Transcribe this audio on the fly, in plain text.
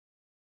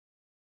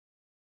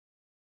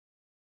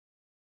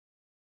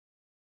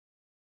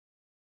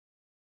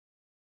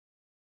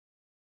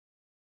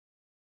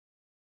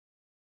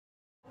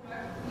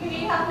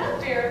have no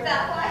fear of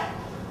that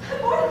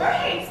one. Mortimer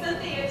hates the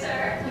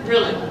theater.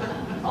 Really?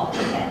 Oh,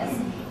 yes.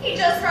 He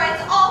just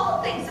writes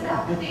awful things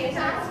about the theater.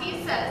 As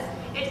he says,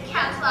 it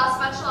can't last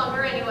much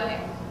longer anyway.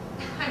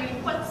 I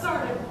mean, what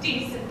sort of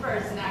decent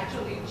person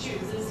actually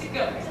chooses to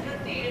go to the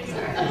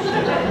theater?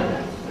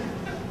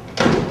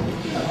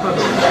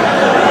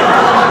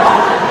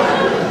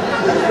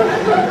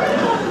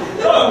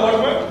 Hello,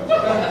 Mortimer.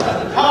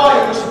 How are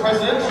you, Mr.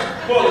 President?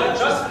 Fully,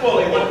 just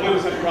fully. What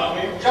news have you brought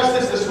me? Just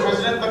this, Mr.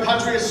 President. The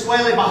country is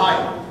squarely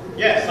behind you.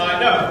 Yes, I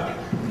know.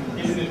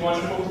 Isn't it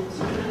wonderful?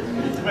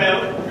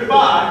 Well,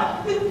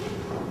 goodbye.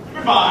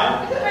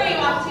 Goodbye. Where are you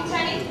off to,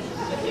 Teddy?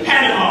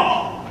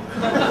 Panama!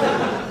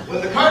 When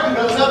the curtain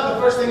goes up,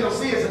 the first thing you'll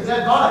see is a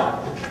dead body.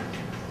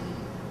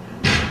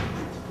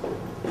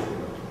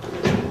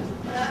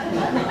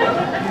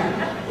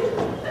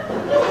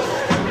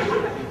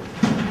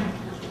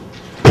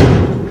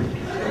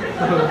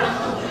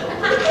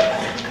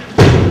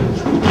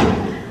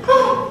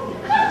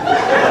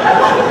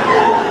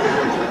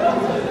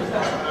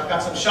 I've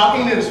got some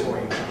shocking news for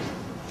you.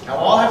 Now,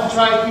 we'll all have to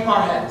try and keep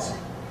our heads.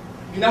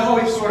 You know how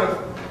we've sort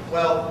of,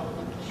 well,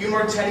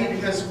 humored Teddy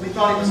because we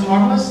thought he was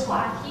harmless?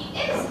 Why, he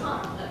is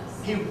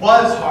harmless. He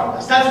was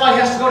harmless. That's why he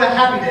has to go to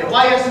Happy Day,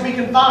 why he has to be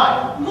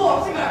confined.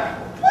 Mortimer,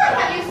 why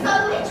have you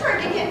suddenly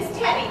turned against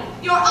Teddy,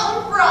 your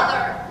own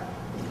brother?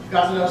 You've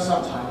got to know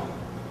sometime.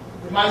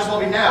 It might as well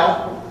be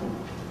now.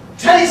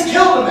 Teddy's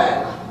killed a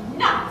man.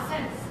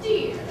 Nonsense,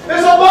 dear.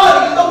 There's a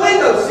body in the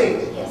window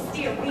seat. Yes,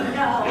 dear, we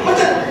know. What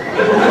the?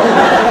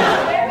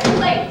 Very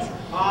late.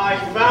 I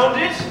found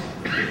it.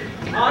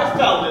 I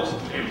found it.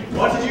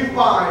 What did you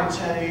find,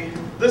 Teddy?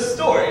 The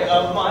story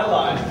of my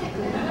life.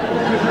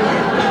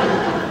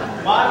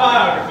 My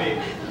biography.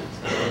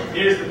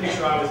 Here's the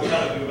picture I was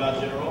telling you about,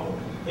 General.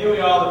 Here we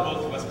are, the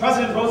both of us.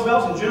 President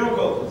Roosevelt and General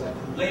Gold at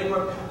the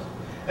labor cut.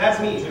 That's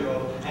me,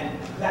 General, and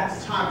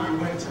that's time you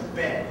went to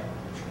bed.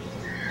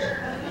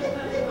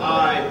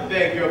 I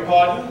beg your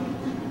pardon?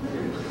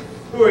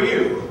 Who are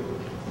you?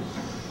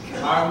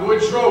 I'm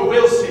Woodrow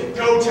Wilson.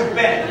 Go to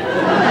bed.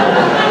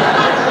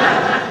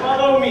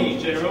 Follow me,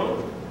 General.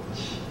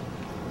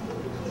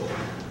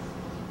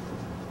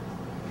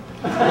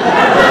 It's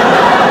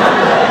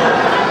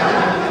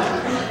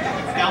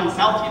down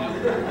south, you know.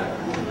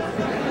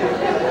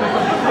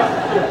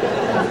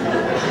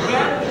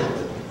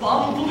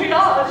 Bon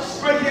voyage!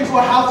 Breaking into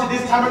a house at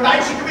this time of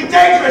night, she could be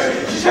dangerous.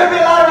 She shouldn't be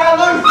allowed around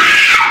loose.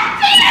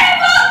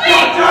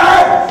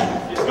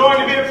 Doctor! It's going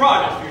to be a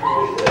private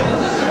funeral.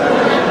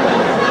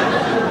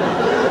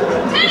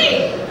 Teddy!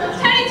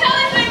 Teddy, tell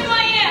this man who I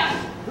am.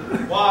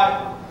 Why,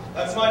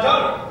 that's my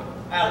daughter,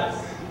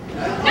 Alice.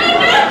 No,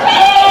 Teddy!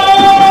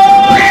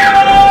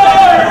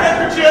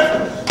 Handkerchief!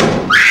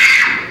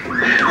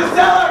 The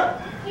cellar!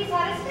 He's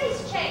had his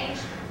face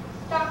changed.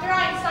 Dr.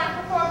 Einstein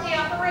performed the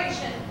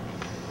operation.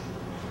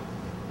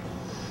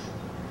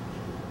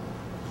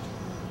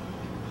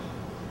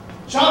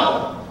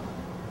 Jonathan!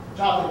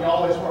 Jonathan, you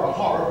always were a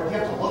horror, but you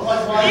have to look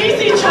like one.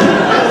 Easy,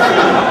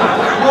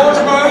 Jonathan!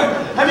 Mortimer,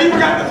 have you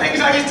forgotten the things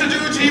I used to do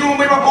to you when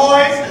we were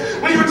boys?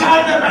 When you were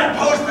tied to the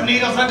bedpost, the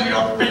needles under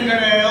your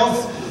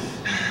fingernails?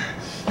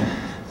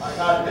 My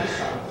God, it is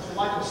Jonathan. Would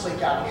like to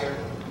sleep out here.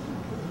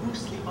 You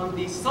sleep on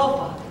the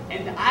sofa,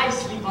 and I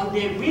sleep on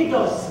the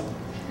window seat.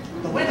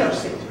 The window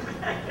seat.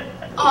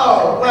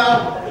 Oh,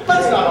 well,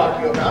 let's not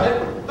argue about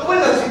it. The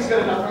window seat's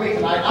good enough for me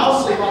tonight.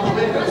 I'll sleep on the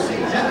window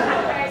seat.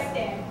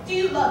 Do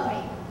you love me?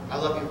 I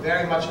love you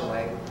very much,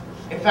 Elaine.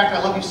 In fact,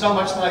 I love you so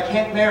much that I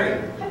can't marry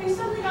you. Have you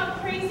suddenly gone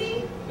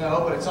crazy?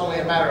 No, but it's only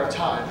a matter of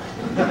time.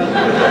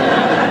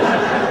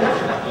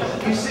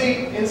 You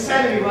see,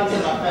 insanity runs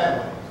in my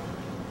family.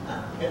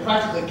 It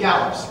practically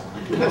gallops.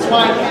 That's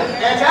why I can't.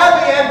 Aunt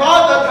Abby, Aunt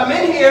Martha, come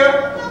in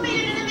here. We'll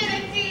meet in a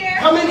minute, dear.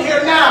 Come in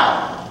here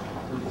now.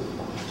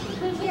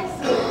 Yes.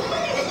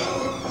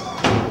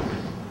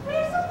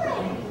 Where's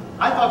Elaine?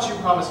 I thought you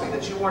promised me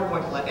that you weren't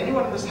going to let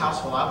anyone in this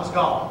house while I was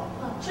gone.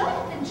 Well,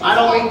 Jonathan just... I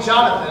don't mean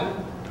Jonathan.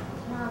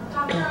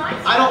 Dr.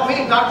 Einstein. I don't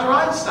mean Dr.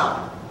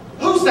 Einstein.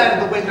 Who's that in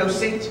the window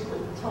seat?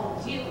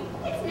 Told you.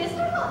 It's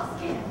Mr.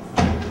 Hoskins.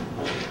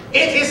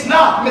 It is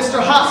not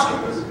Mr.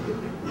 Hoskins.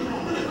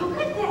 Who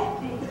could that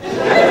be?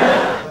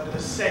 Under the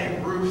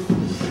same roof.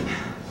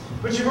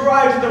 But you've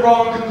arrived at the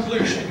wrong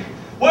conclusion.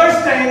 We're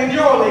staying and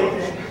you're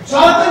leaving.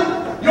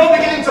 Jonathan, you're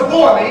beginning to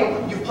bore me.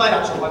 You've played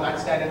out your one-night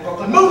stand in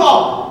Brooklyn. Move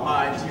on.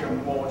 My dear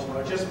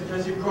Mortimer, just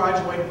because you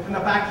graduated from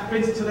the back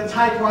fence to the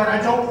typewriter,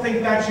 I don't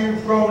think that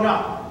you've grown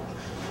up.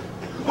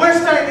 We're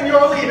staying and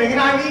you're leaving, and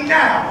I mean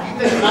now. You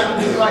think that I can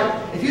do right?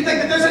 If you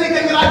think that there's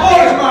anything that I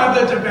Mortimer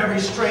lived a very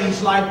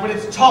strange life, but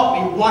it's taught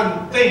me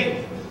one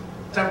thing.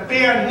 To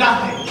fear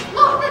nothing.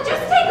 Martha,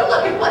 just take a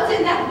look at what's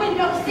in that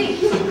window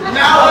seat.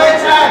 Now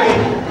it's Abby.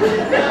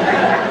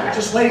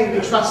 Just waiting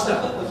to be trussed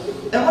up.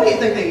 And what do you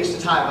think they used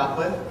to tie him up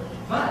with?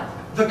 What?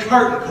 The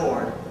curtain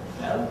cord.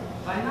 Well,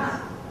 why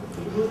not? It's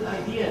a good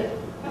idea.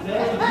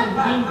 Very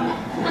convenient.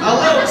 A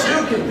little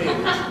too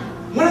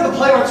convenient. When are the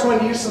playwrights going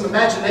to use some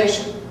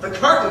imagination? The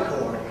curtain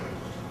cord.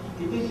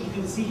 Didn't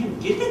even see him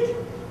get it?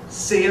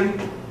 See him?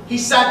 He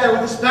sat there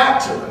with his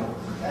back to him.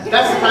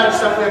 That's the kind of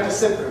stuff we have to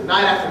sit through,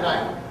 night after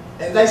night.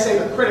 And they say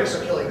the critics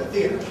are killing the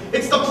theater.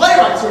 It's the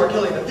playwrights who are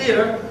killing the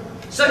theater.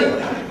 So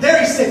anyway, there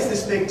he sits,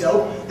 this big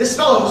dope, this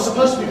fellow who's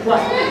supposed to be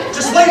bright,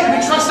 just waiting to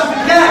be trussed up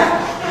and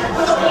gagged.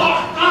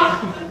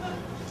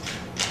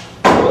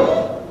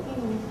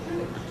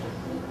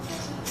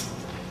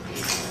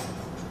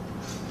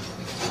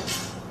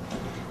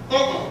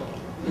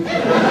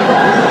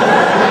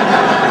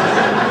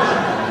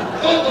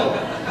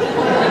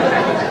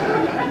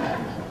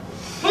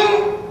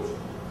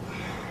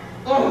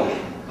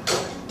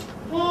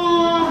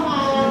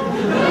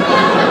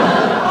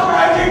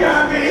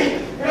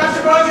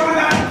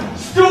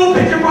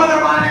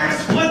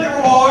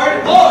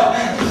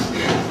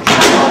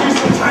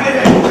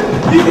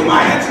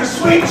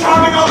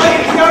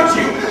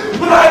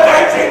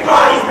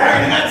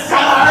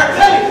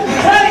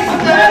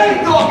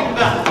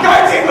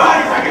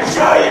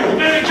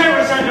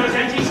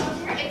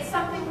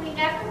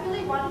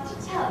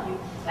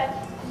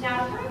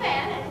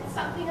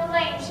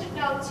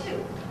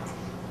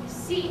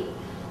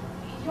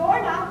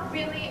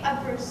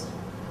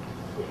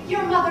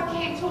 Your mother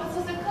came to us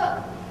as a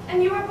cook,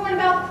 and you were born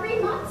about 3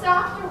 months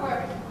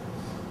afterward.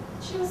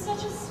 She was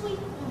such a sweet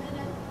woman,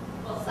 and,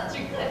 well, such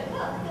a good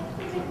cook that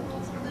we didn't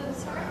want to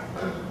lose her.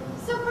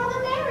 So brother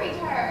married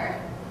her.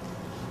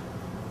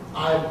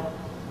 I'm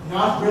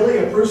not really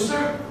a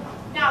Brewster?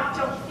 Now,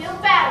 don't feel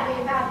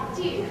badly about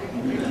it, dear.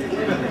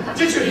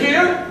 Did you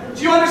hear?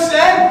 Do you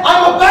understand?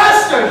 I'm a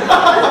bastard!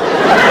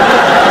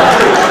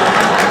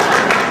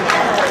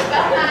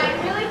 But I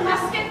really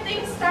must get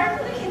things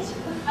started in the kitchen.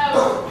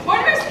 Oh,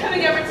 Mortimer's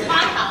coming over to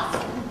my house.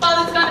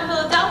 Father's gone to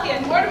Philadelphia,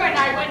 and Mortimer and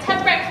I are going to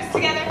have breakfast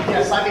together.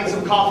 Yes, I need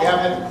some coffee. I've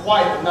had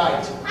quite a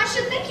night. I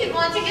should think you'd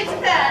want to get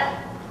to bed.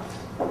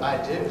 I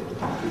do.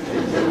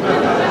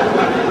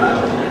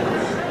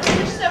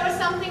 Wish there was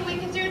something we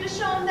could do to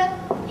show him that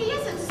he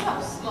isn't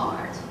so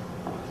smart.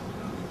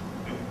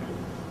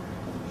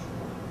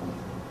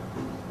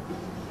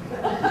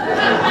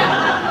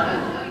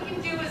 All we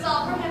can do is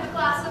offer him a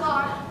glass of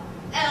our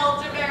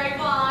elderberry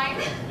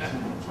wine.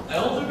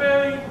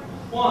 Elderberry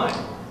wine?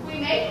 We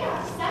make it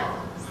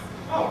ourselves.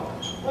 Oh,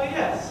 well,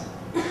 yes.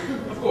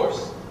 Of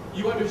course,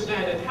 you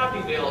understand at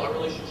Happyvale our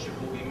relationship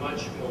will be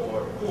much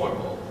more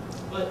formal.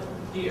 But,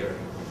 dear,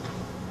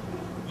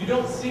 you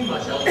don't see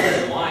much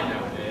elderberry wine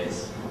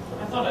nowadays.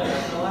 I thought I'd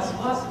have the last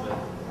glass of it.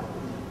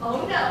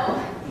 Oh no,